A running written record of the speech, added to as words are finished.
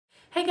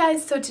Hi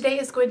guys, so today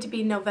is going to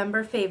be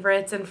November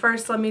favorites, and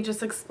first let me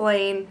just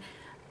explain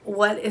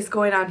what is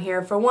going on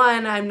here. For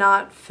one, I'm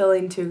not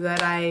feeling too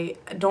good. I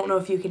don't know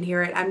if you can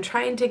hear it. I'm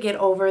trying to get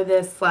over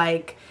this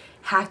like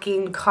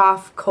hacking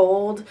cough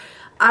cold.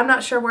 I'm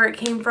not sure where it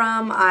came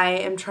from. I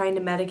am trying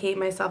to medicate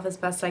myself as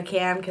best I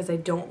can because I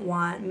don't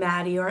want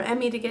Maddie or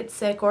Emmy to get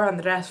sick, or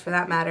Andres for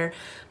that matter,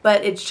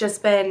 but it's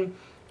just been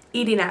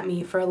eating at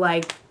me for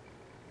like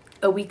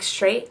a week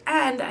straight,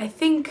 and I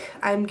think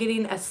I'm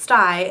getting a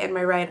sty in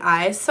my right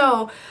eye,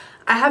 so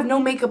I have no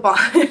makeup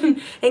on.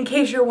 In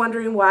case you're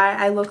wondering why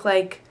I look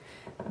like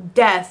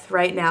death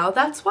right now,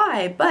 that's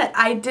why. But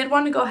I did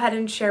want to go ahead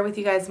and share with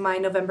you guys my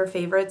November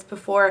favorites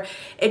before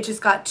it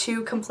just got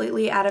too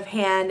completely out of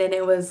hand and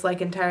it was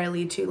like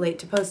entirely too late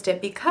to post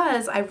it,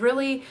 because I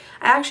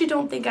actually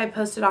don't think I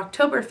posted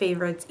October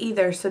favorites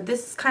either, so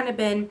this has kind of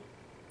been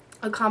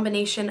a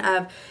combination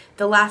of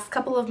the last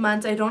couple of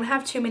months. I don't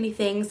have too many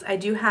things. I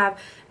do have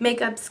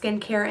makeup,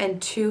 skincare,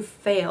 and 2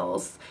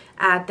 fails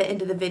at the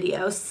end of the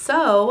video.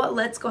 So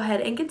let's go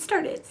ahead and get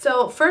started.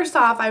 So first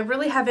off, I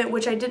really haven't,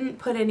 which I didn't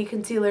put any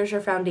concealers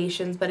or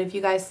foundations, but if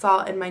you guys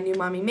saw in my new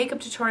mommy makeup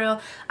tutorial,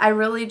 I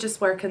really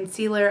just wear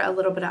concealer, a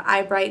little bit of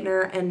eye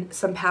brightener, and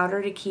some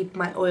powder to keep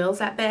my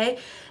oils at bay.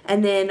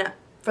 And then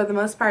for the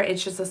most part,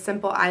 it's just a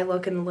simple eye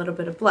look and a little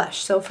bit of blush.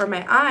 So for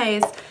my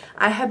eyes,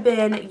 I have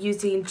been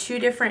using 2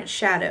 different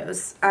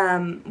shadows.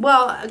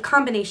 Well, a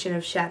combination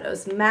of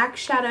shadows. MAC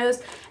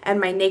shadows and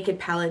my Naked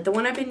palette. The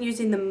one I've been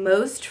using the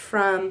most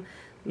from,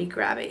 let me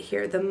grab it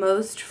here, the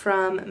most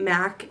from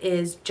MAC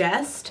is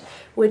Just,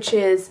 which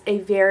is a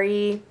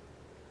very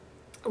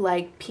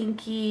like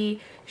pinky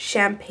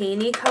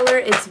champagne-y color.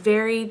 It's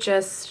very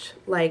just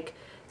like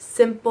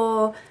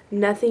simple,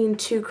 nothing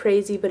too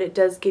crazy, but it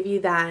does give you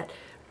that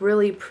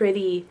really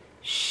pretty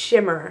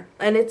shimmer.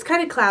 And it's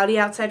kind of cloudy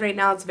outside right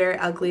now. It's very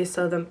ugly,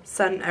 so the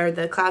sun or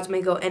the clouds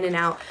may go in and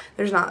out.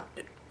 There's not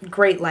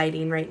great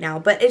lighting right now,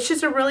 but it's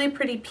just a really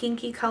pretty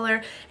pinky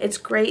color. It's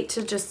great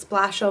to just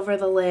splash over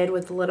the lid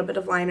with a little bit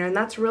of liner, and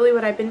that's really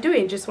what I've been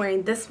doing, just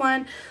wearing this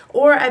one.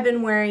 Or I've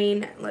been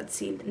wearing, let's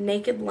see,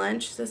 Naked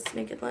Lunch. Is this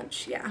Naked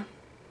Lunch? Yeah,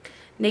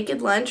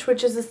 Naked Lunch,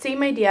 which is the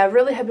same idea. I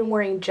really have been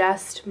wearing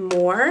Just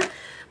more,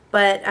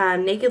 but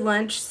Naked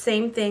Lunch,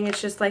 same thing. It's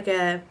just like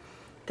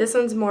this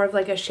one's more of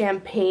like a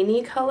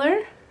champagne-y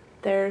color.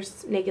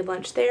 There's Naked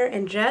Lunch there,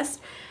 and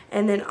Just.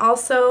 And then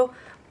also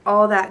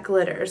All That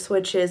Glitters,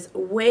 which is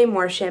way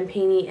more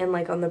champagne-y and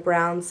like on the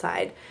brown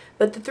side.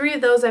 But the 3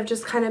 of those I've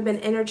just kind of been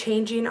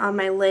interchanging on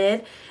my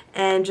lid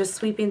and just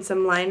sweeping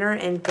some liner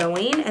and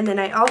going. And then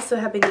I also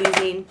have been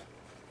using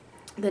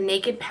the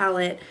Naked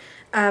palette.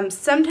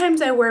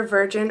 Sometimes I wear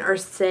Virgin or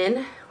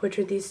Sin, which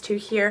are these 2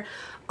 here,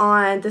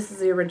 on, this is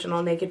the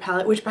original Naked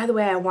palette, which by the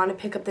way, I want to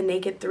pick up the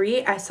Naked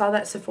 3. I saw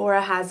that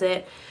Sephora has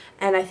it,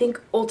 and I think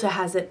Ulta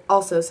has it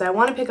also, so I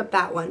want to pick up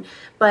that one.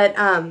 But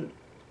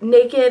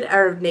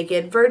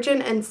Naked,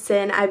 Virgin and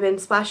Sin, I've been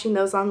splashing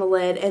those on the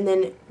lid and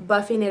then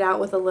buffing it out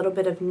with a little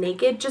bit of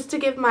Naked, just to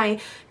give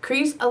my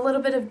crease a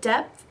little bit of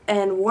depth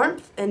and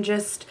warmth and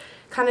just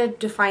kind of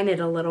define it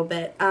a little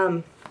bit.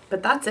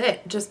 But that's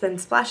it. Just been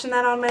splashing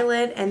that on my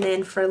lid. And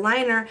then for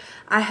liner,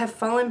 I have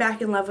fallen back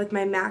in love with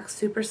my MAC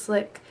Super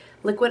Slick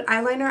liquid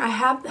eyeliner. I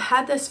have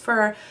had this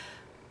for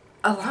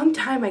a long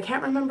time. I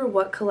can't remember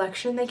what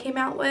collection they came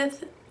out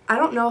with. I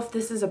don't know if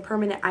this is a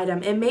permanent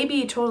item. It may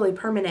be totally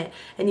permanent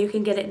and you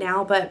can get it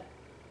now, but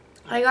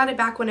I got it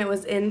back when it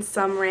was in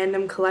some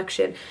random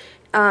collection.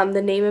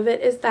 The name of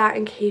it is that,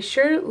 in case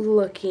you're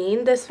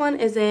looking. This one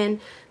is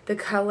in the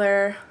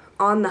color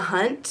On the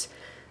Hunt.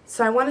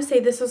 So I want to say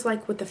this was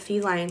like with the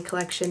Feline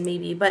collection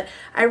maybe, but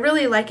I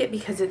really like it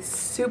because it's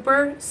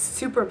super,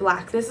 super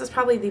black. This is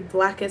probably the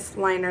blackest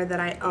liner that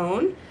I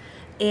own,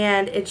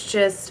 and it's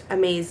just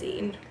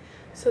amazing.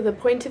 So the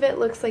point of it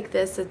looks like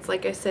this. It's,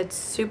 like I said,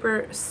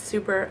 super,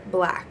 super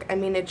black. I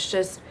mean, it's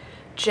just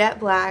jet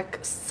black,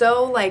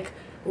 so like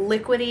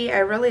liquidy. I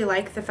really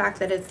like the fact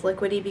that it's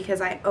liquidy because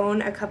I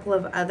own a couple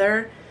of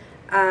other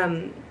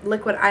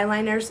liquid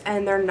eyeliners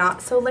and they're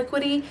not so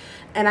liquidy,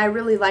 and I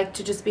really like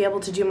to just be able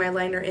to do my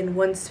liner in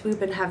one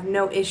swoop and have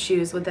no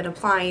issues with it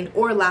applying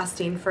or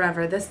lasting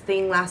forever. This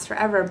thing lasts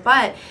forever,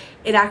 but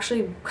it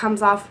actually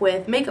comes off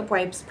with makeup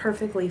wipes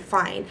perfectly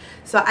fine.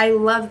 So I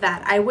love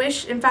that. I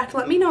wish, in fact,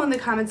 let me know in the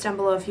comments down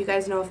below if you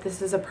guys know if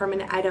this is a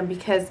permanent item,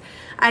 because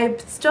I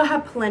still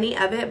have plenty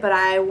of it, but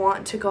I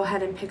want to go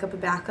ahead and pick up a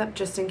backup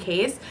just in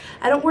case.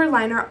 I don't wear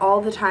liner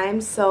all the time,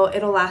 so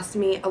it'll last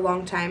me a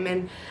long time,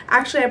 and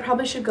actually I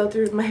probably should go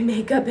through my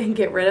makeup and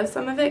get rid of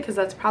some of it, because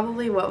that's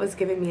probably what was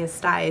giving me a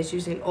sty, is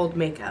using old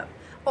makeup.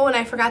 Oh, and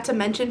I forgot to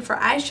mention for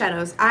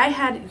eyeshadows, I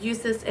had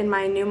used this in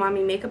my new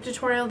mommy makeup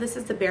tutorial. This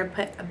is the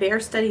Bare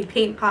Study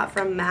Paint Pot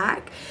from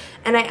MAC.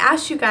 And I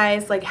asked you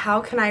guys, like, how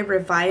can I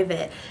revive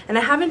it? And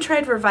I haven't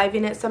tried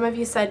reviving it. Some of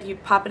you said you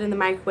pop it in the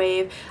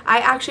microwave. I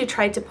actually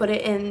tried to put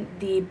it in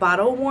the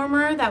bottle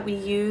warmer that we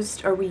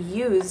used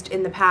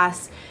in the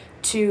past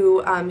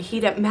to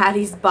heat up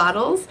Maddie's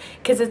bottles,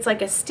 because it's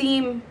like a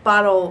steam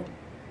bottle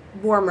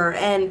warmer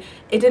and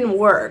it didn't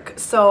work.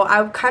 So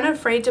I'm kind of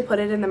afraid to put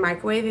it in the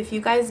microwave. If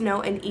you guys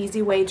know an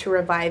easy way to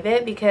revive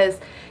it, because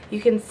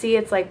you can see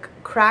it's like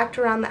cracked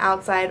around the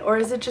outside, or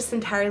is it just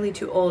entirely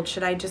too old?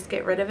 Should I just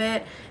get rid of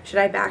it? Should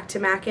I back to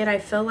Mac it? I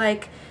feel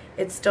like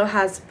it still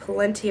has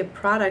plenty of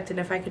product, and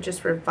if I could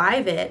just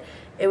revive it,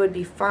 it would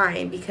be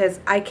fine, because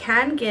I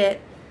can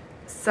get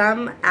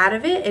some out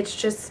of it. It's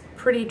just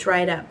pretty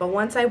dried up, but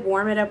once I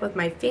warm it up with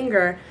my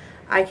finger,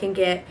 I can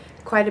get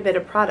quite a bit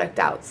of product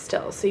out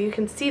still. So you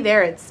can see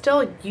there, it's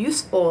still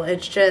useful,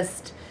 it's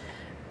just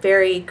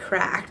very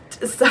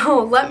cracked.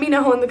 So let me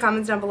know in the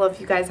comments down below if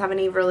you guys have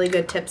any really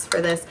good tips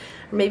for this,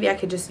 or maybe I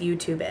could just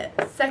YouTube it.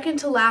 Second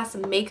to last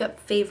makeup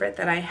favorite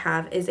that I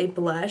have is a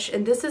blush,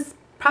 and this is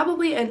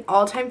probably an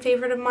all-time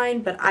favorite of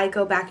mine, but I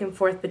go back and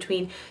forth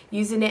between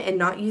using it and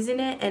not using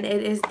it, and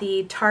it is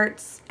the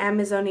Tarte's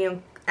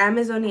Amazonian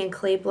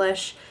Clay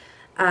Blush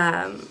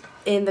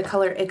in the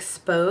color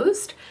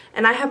Exposed,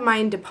 and I have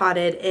mine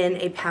depotted in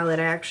a palette.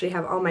 I actually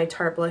have all my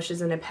Tarte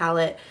blushes in a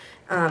palette,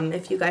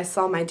 if you guys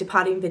saw my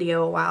depotting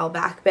video a while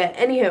back. But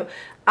anywho,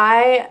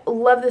 I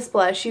love this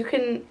blush. You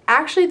can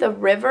actually, the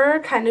river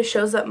kind of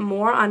shows up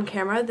more on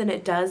camera than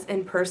it does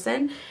in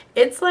person.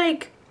 It's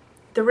like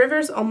the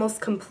river's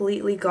almost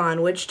completely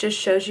gone, which just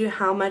shows you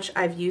how much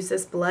I've used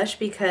this blush,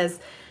 because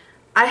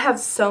I have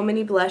so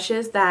many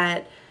blushes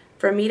that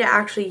for me to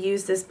actually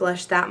use this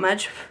blush that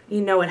much,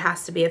 you know it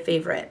has to be a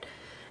favorite.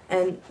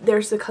 And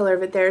there's the color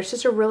of it there. It's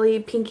just a really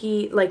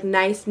pinky, like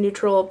nice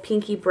neutral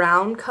pinky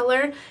brown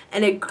color,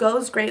 and it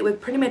goes great with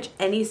pretty much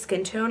any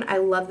skin tone. I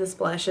love this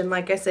blush, and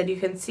like I said, you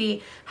can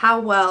see how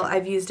well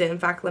I've used it. In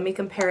fact, let me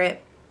compare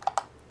it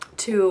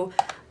to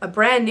a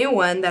brand new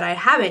one that I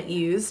haven't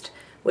used,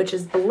 which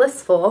is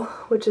Blissful,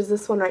 which is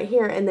this one right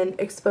here, and then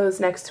Exposed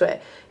next to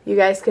it. You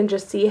guys can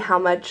just see how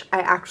much I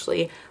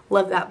actually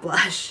love that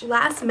blush.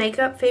 Last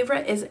makeup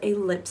favorite is a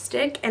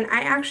lipstick, and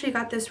I actually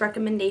got this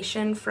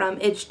recommendation from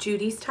It's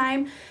Judy's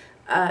Time.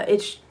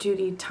 It's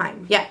Judy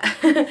Time, yeah.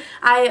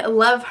 I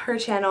love her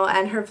channel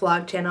and her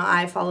vlog channel.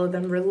 I follow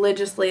them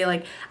religiously.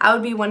 Like, I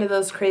would be one of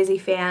those crazy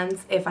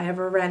fans. If I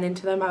ever ran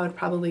into them, I would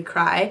probably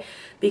cry,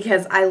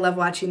 because I love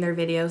watching their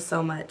videos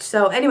so much.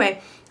 So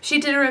anyway, she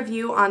did a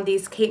review on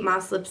these Kate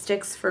Moss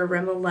lipsticks for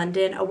Rimmel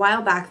London a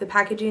while back. The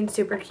packaging's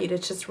super cute.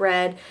 It's just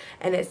red,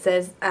 and it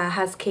says,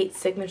 has Kate's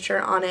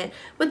signature on it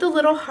with the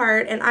little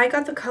heart, and I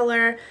got the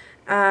color,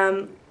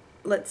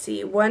 let's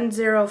see,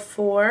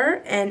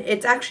 104, and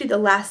it's actually the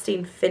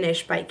Lasting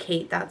Finish by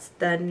Kate. That's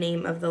the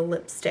name of the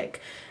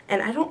lipstick.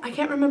 And I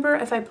can't remember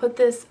if I put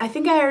this, I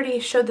think I already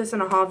showed this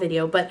in a haul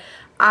video, but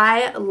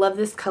I love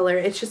this color.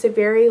 It's just a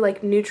very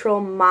like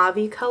neutral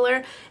mauve-y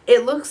color.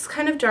 It looks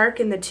kind of dark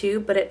in the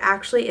tube, but it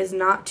actually is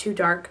not too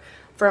dark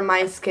for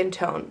my skin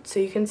tone. So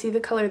you can see the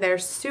color there,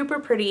 super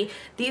pretty.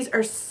 These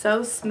are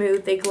so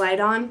smooth, they glide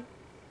on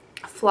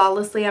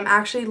flawlessly. I'm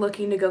actually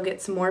looking to go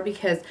get some more,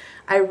 because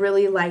I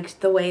really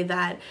liked the way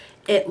that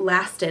it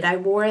lasted. I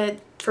wore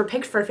it for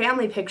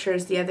family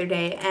pictures the other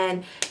day,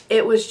 and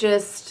it was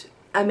just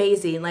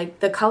amazing. Like,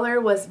 the color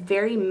was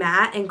very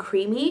matte and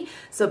creamy,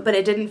 but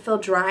it didn't feel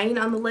drying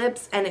on the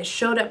lips, and it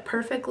showed up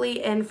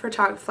perfectly in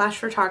flash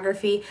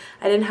photography.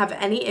 I didn't have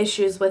any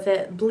issues with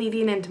it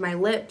bleeding into my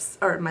lips,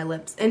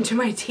 into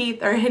my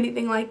teeth or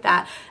anything like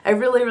that. I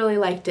really, really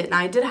liked it. Now,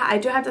 I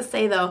do have to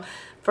say though,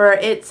 for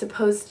it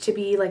supposed to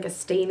be like a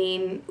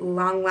staining,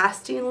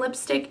 long-lasting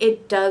lipstick,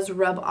 it does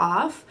rub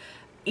off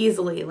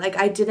easily. Like,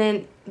 I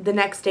didn't the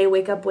next day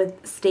wake up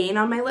with stain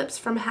on my lips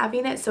from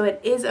having it, so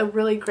it is a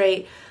really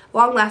great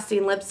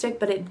long-lasting lipstick,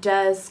 but it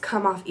does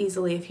come off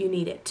easily if you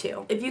need it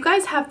to. If you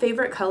guys have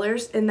favorite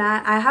colors in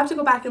that, I have to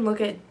go back and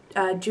look at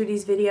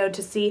Judy's video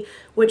to see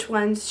which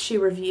ones she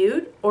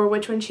reviewed or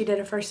which one she did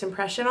a first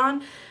impression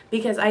on,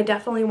 because I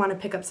definitely want to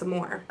pick up some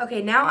more.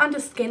 Okay, now on to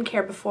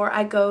skincare before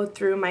I go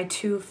through my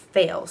 2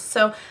 fails.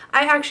 So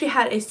I actually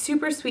had a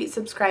super sweet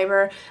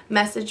subscriber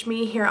message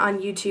me here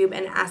on YouTube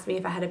and asked me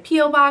if I had a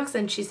P.O. box,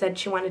 and she said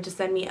she wanted to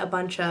send me a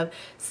bunch of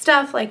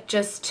stuff, like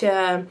just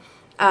to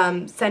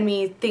send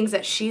me things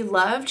that she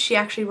loved. She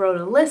actually wrote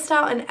a list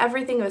out and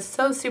everything. It was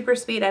so super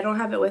sweet. I don't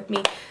have it with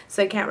me,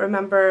 so I can't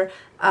remember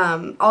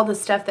all the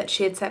stuff that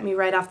she had sent me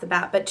right off the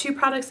bat, but 2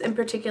 products in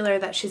particular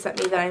that she sent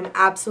me that I'm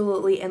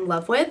absolutely in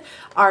love with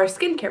are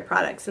skincare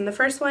products. And the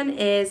first one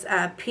is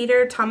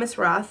Peter Thomas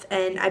Roth,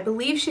 and I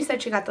believe she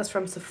said she got those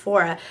from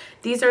Sephora.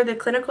 These are the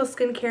Clinical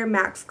Skincare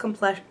Max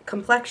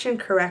Complexion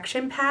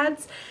Correction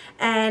Pads,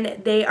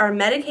 and they are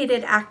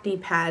medicated acne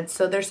pads,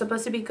 so they're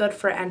supposed to be good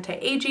for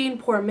anti-aging,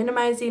 pore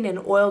minimizing, and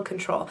oil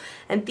control.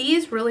 And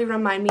these really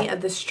remind me of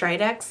the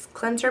Stridex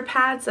cleanser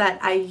pads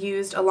that I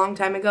used a long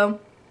time ago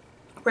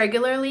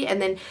regularly,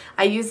 and then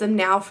I use them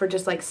now for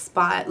just like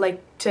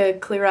to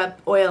clear up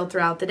oil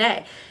throughout the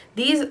day.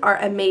 These are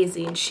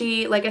amazing.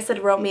 She, like I said,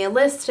 wrote me a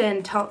list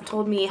and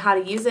told me how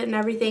to use it and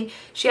everything.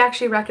 She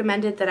actually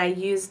recommended that I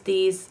use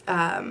these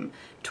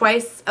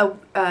twice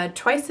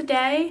a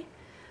day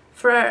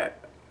for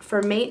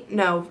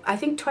I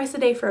think twice a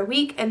day for a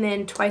week, and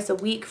then twice a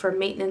week for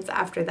maintenance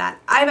after that.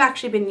 I've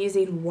actually been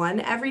using one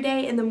every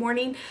day in the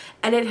morning,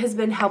 and it has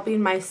been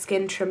helping my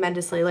skin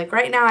tremendously. Like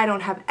right now I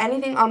don't have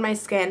anything on my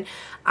skin.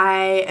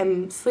 I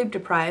am sleep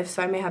deprived,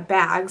 so I may have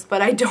bags,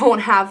 but I don't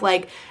have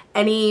like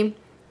any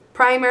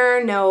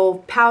primer,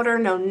 no powder,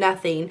 no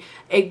nothing.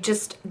 It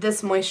just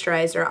this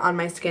moisturizer on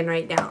my skin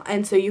right now.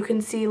 And so you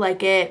can see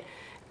like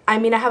I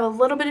mean, I have a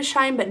little bit of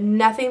shine, but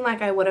nothing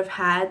like I would have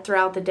had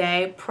throughout the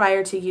day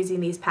prior to using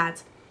these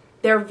pads.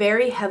 They're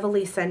very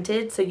heavily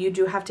scented, so you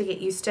do have to get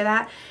used to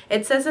that.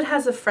 It says it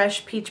has a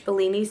fresh peach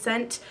Bellini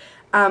scent,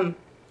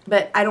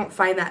 but I don't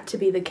find that to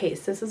be the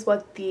case. This is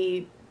what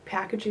the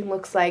packaging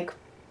looks like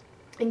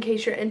in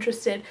case you're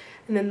interested,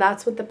 and then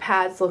that's what the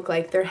pads look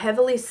like. They're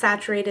heavily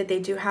saturated. They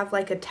do have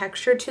like a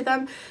texture to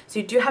them, so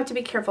you do have to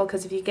be careful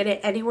because if you get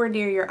it anywhere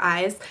near your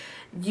eyes,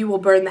 you will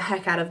burn the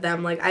heck out of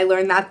them. Like I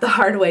learned that the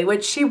hard way,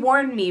 which she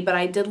warned me, but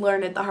I did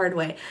learn it the hard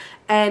way.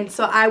 And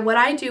so what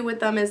I do with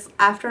them is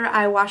after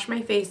I wash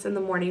my face in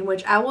the morning,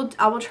 which I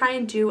will try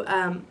and do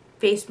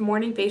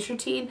morning face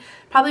routine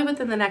probably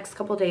within the next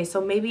couple days,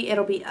 so maybe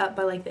it'll be up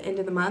by like the end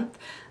of the month.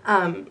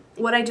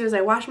 What I do is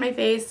I wash my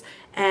face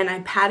and I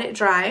pat it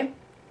dry.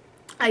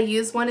 I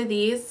use one of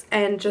these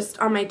and just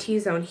on my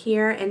T-zone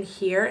here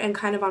and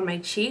kind of on my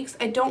cheeks.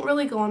 I don't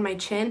really go on my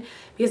chin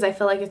because I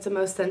feel like it's the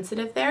most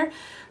sensitive there.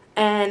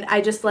 And I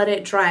just let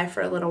it dry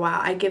for a little while.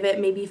 I give it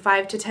maybe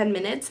 5 to 10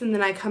 minutes and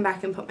then I come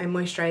back and put my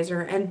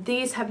moisturizer. And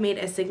these have made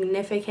a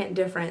significant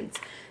difference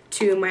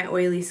to my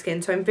oily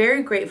skin. So I'm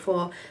very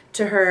grateful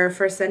to her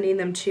for sending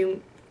them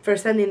to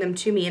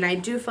me, and I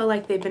do feel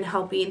like they've been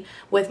helping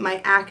with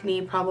my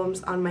acne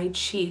problems on my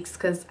cheeks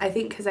because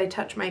I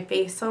touch my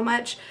face so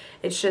much,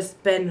 it's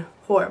just been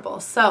horrible.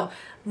 So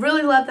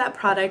really love that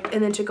product.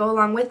 And then to go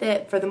along with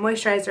it for the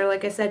moisturizer,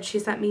 like I said, she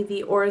sent me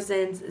the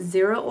Orizins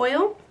Zero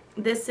Oil.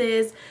 This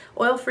is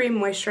oil-free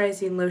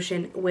moisturizing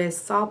lotion with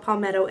saw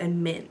palmetto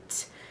and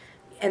mint,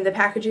 and the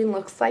packaging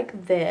looks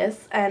like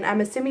this, and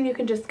I'm assuming you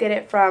can just get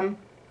it from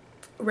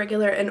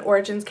an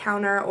Origins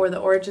counter or the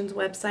Origins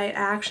website.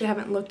 I actually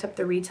haven't looked up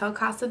the retail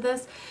cost of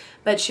this,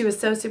 but she was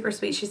so super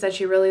sweet. She said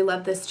she really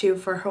loved this too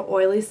for her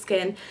oily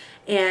skin,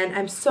 and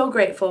I'm so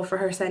grateful for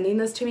her sending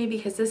this to me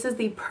because this is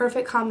the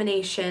perfect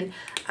combination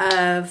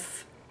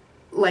of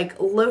like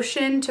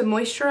lotion to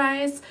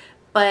moisturize,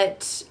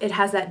 but it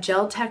has that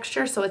gel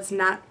texture, so it's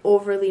not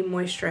overly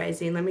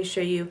moisturizing. Let me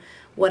show you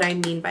what I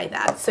mean by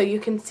that. So you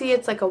can see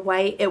it's like a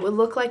white, it would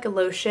look like a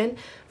lotion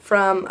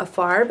from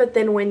afar, but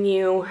then when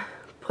you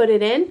put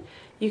it in,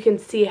 you can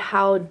see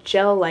how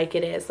gel-like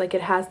it is. Like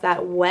it has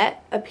that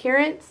wet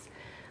appearance,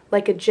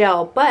 like a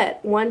gel,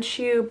 but once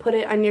you put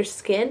it on your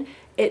skin,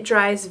 it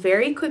dries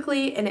very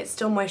quickly and it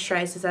still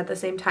moisturizes at the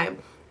same time.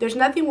 There's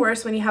nothing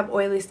worse when you have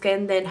oily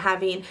skin than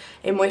having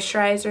a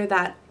moisturizer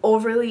that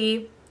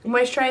overly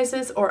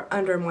moisturizes or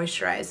under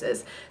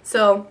moisturizes.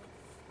 So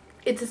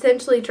it's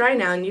essentially dry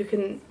now, and you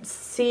can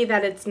see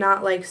that it's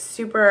not like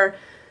super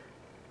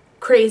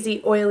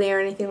crazy oily or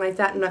anything like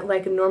that, not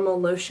like a normal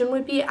lotion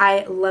would be.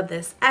 I love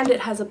this, and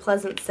it has a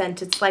pleasant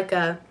scent. It's like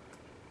a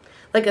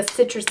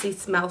citrusy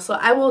smell. So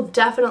I will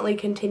definitely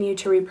continue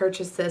to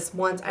repurchase this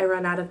once I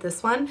run out of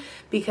this one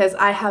because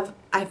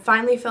I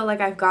finally feel like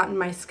I've gotten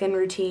my skin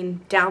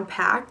routine down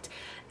packed,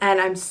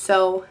 and I'm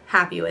so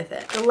happy with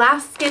it. The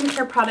last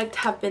skincare product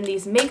have been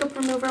these makeup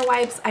remover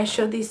wipes. I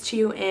showed these to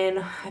you in,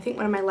 I think,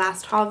 one of my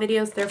last haul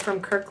videos. They're from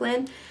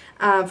Kirkland,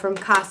 from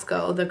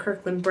Costco, the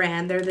Kirkland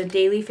brand. They're the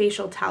Daily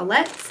Facial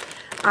Towelettes.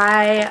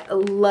 I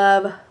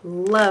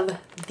love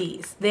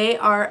these. They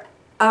are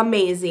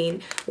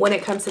amazing when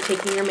it comes to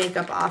taking your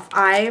makeup off.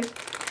 I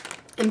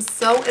am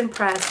so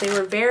impressed. They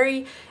were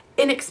very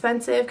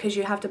inexpensive because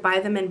you have to buy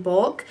them in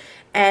bulk,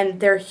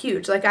 and they're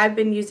huge. Like I've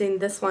been using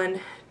this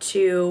one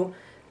to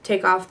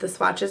take off the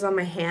swatches on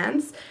my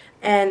hands,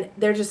 and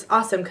they're just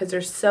awesome because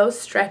they're so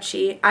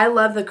stretchy. I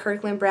love the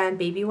Kirkland brand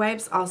baby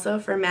wipes also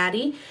for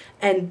Maddie,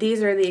 and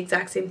these are the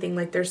exact same thing.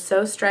 Like they're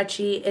so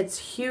stretchy.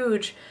 It's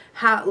huge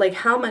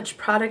how much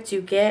product you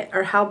get,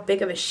 or how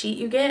big of a sheet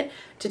you get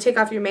to take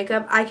off your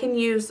makeup. I can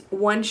use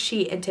one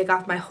sheet and take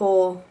off my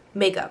whole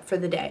makeup for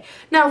the day.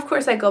 Now, of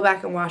course, I go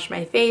back and wash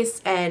my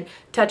face and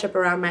touch up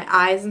around my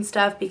eyes and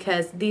stuff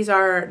because these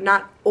are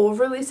not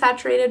overly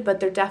saturated, but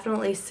they're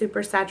definitely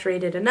super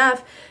saturated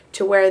enough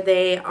to where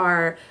they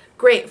are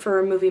great for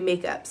removing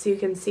makeup. So you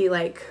can see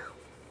like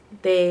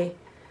they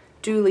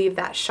do leave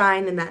that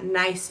shine and that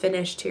nice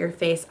finish to your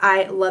face.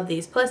 I love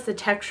these. Plus the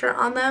texture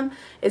on them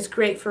is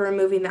great for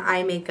removing the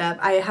eye makeup.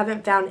 I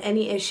haven't found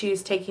any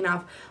issues taking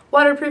off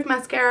waterproof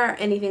mascara or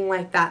anything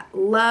like that.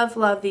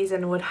 Love these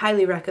and would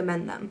highly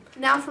recommend them.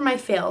 Now for my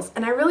fails,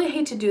 and I really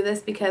hate to do this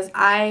because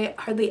I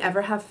hardly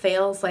ever have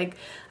fails. Like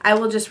I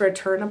will just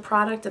return a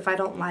product if I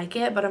don't like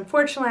it, but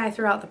unfortunately I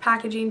threw out the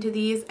packaging to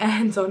these,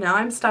 and so now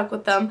I'm stuck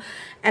with them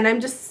and I'm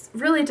just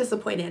really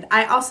disappointed.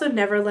 I also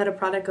never let a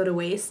product go to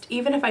waste,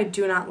 even if I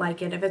do not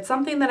like it. If it's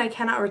something that I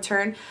cannot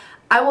return,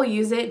 I will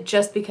use it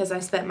just because I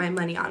spent my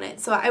money on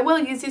it. So I will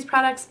use these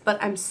products, but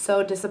I'm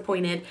so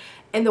disappointed.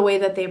 in the way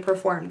that they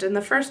performed. And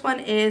the first one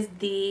is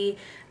the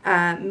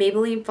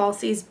Maybelline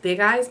Falsies Big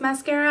Eyes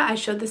Mascara. I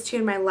showed this to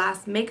you in my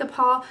last makeup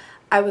haul.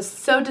 I was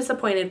so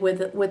disappointed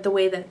with the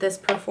way that this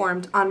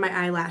performed on my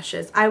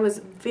eyelashes. I was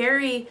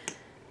very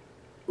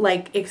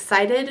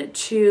excited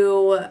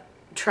to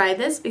try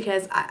this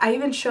because I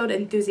even showed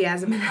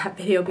enthusiasm in that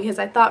video because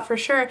I thought for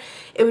sure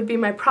it would be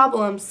my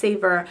problem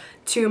saver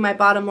to my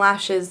bottom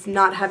lashes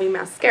not having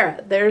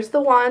mascara. There's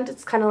the wand.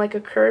 It's kind of like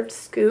a curved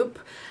scoop.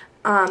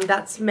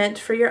 That's meant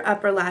for your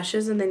upper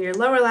lashes, and then your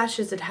lower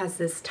lashes, it has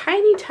this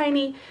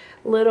tiny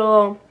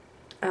little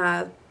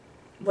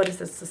what is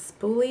this, a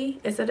spoolie?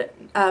 Is it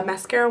a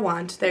mascara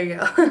wand? There you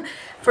go.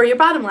 For your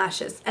bottom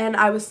lashes. And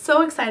I was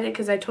so excited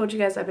because I told you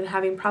guys I've been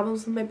having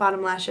problems with my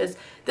bottom lashes.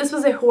 This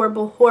was a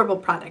horrible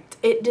product.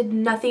 It did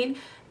nothing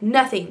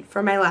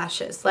for my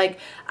lashes. Like,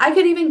 I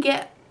could even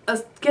get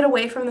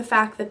away from the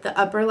fact that the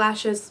upper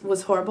lashes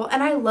was horrible.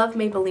 And I love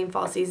Maybelline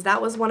Falsies.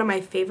 That was one of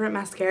my favorite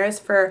mascaras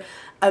for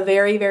a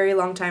very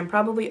long time,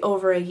 probably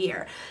over a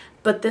year.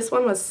 But this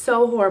one was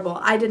so horrible.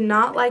 I did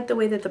not like the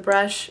way that the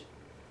brush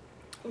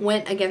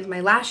went against my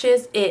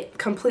lashes. It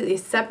completely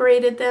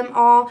separated them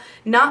all,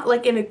 not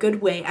like in a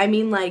good way. I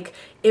mean, like,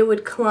 it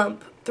would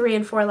clump 3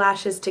 and 4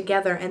 lashes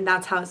together, and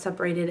that's how it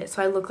separated it.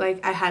 So I looked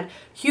like I had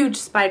huge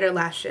spider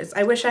lashes.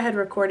 I wish I had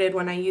recorded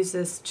when I used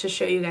this to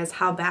show you guys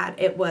how bad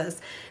it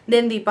was.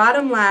 Then the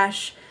bottom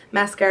lash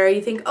mascara,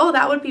 you think, oh,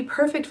 that would be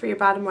perfect for your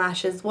bottom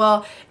lashes.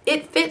 Well,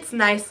 it fits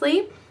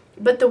nicely,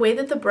 but the way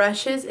that the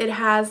brush is, it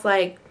has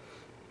like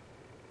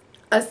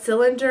a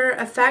cylinder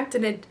effect,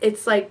 and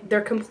it's like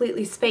they're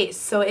completely spaced,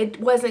 so it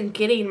wasn't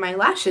getting my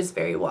lashes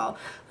very well.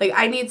 Like,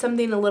 I need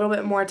something a little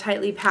bit more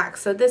tightly packed.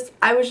 So this,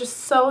 I was just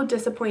so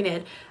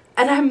disappointed,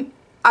 and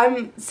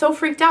I'm so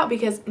freaked out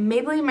because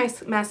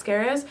Maybelline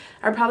mascaras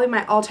are probably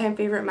my all-time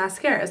favorite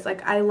mascaras.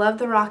 Like, I love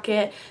the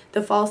Rocket.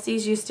 The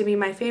Falsies used to be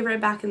my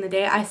favorite back in the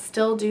day. I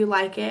still do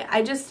like it.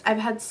 I've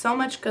had so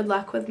much good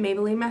luck with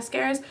Maybelline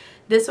mascaras.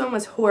 This one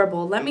was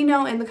horrible. Let me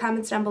know in the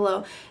comments down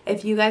below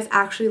if you guys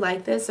actually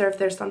like this or if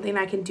there's something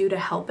I can do to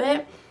help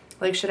it.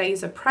 Like, should I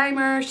use a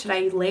primer? Should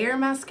I layer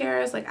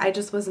mascaras? Like, I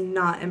just was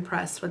not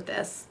impressed with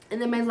this. And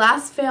then my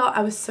last fail,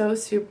 I was so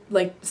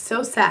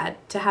sad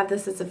to have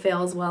this as a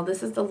fail as well.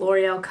 This is the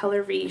L'Oreal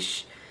Color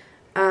Riche.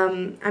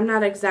 I'm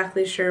not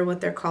exactly sure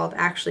what they're called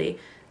actually.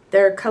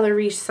 They're Color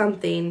Riche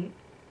something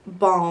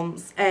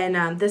balms,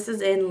 and this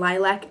is in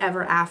Lilac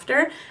Ever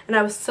After, and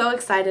I was so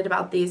excited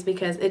about these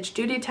because it's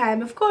Judy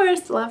time, of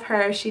course, love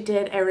her. She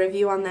did a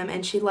review on them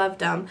and she loved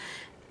them.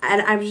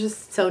 And I was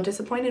just so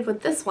disappointed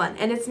with this one.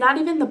 And it's not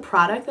even the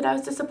product that I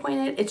was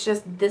disappointed, it's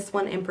just this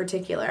one in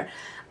particular.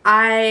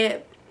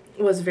 I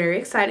was very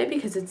excited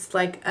because it's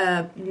like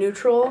a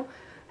neutral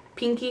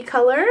pinky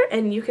color,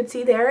 and you can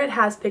see there it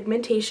has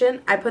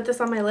pigmentation. I put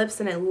this on my lips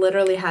and it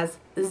literally has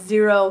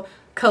zero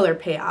color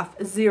payoff,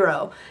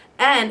 zero.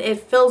 And it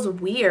feels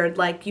weird.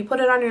 Like, you put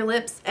it on your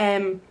lips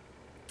and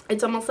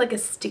it's almost like a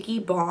sticky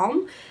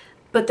balm,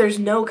 but there's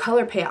no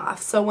color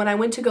payoff. So when I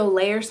went to go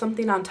layer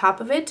something on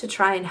top of it to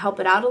try and help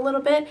it out a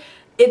little bit,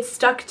 it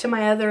stuck to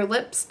my other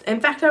lips.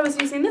 In fact, I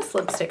was using this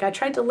lipstick. I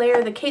tried to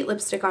layer the Kate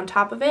lipstick on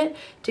top of it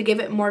to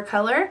give it more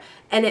color,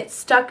 and it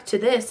stuck to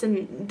this,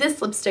 and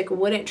this lipstick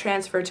wouldn't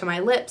transfer to my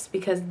lips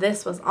because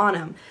this was on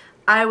them.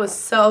 I was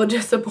so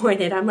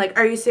disappointed. I'm like,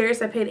 are you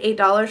serious? I paid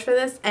 $8 for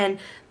this and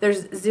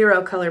there's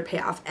zero color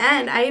payoff.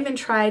 And I even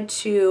tried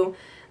to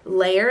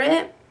layer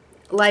it.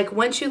 Like,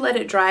 once you let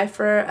it dry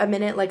for a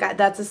minute, like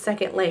that's a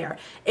second layer,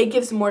 it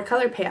gives more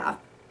color payoff.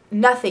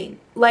 Nothing.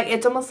 Like,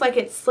 it's almost like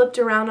it slipped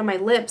around on my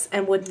lips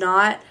and would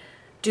not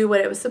do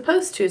what it was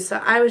supposed to.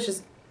 So I was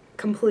just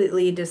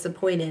completely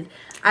disappointed.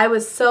 I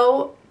was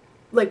so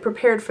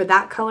prepared for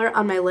that color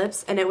on my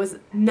lips, and it was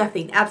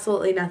nothing,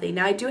 absolutely nothing.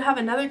 Now I do have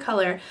another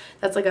color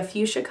that's like a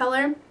fuchsia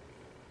color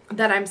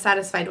that I'm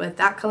satisfied with.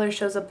 That color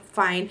shows up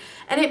fine,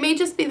 and it may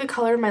just be the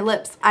color of my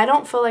lips. I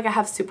don't feel like I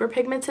have super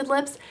pigmented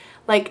lips.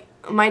 Like,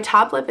 my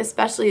top lip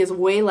especially is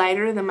way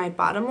lighter than my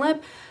bottom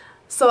lip,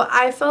 so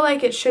I feel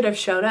like it should have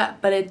showed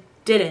up, but it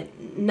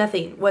didn't.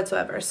 Nothing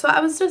whatsoever. So I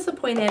was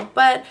disappointed,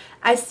 but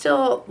I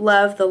still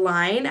love the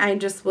line. I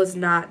just was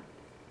not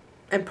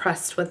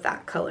impressed with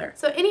that color.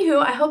 So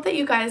anywho, I hope that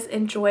you guys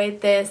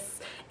enjoyed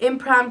this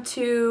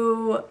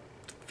impromptu,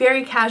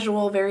 very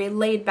casual, very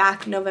laid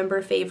back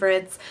November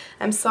favorites.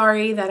 I'm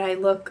sorry that I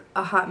look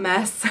a hot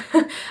mess.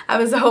 I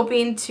was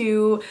hoping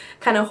to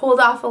kind of hold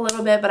off a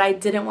little bit, but I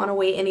didn't want to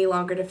wait any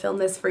longer to film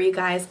this for you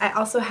guys. I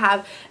also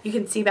have, you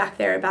can see back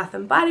there, a Bath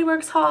 & Body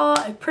Works haul,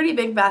 a pretty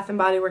big Bath &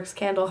 Body Works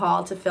candle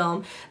haul to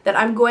film that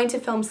I'm going to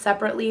film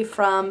separately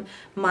from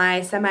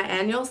my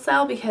semi-annual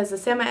sale, because the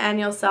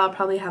semi-annual sale I'll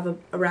probably have a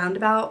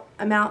roundabout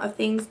amount of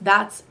things.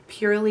 That's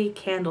purely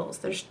candles.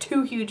 There's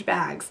 2 huge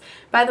bags.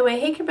 By the way,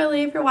 hey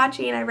Kimberly, if you're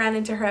watching, I ran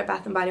into her at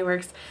Bath & Body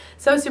Works.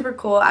 So super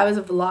cool. I was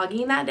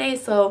vlogging that day,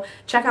 so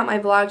check out my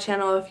vlog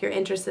channel if you're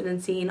interested in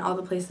seeing all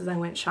the places I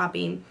went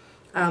shopping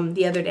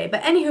the other day.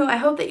 But anywho, I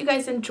hope that you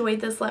guys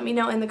enjoyed this. Let me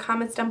know in the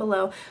comments down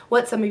below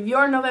what some of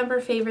your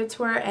November favorites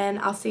were, and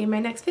I'll see you in my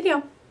next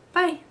video.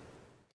 Bye!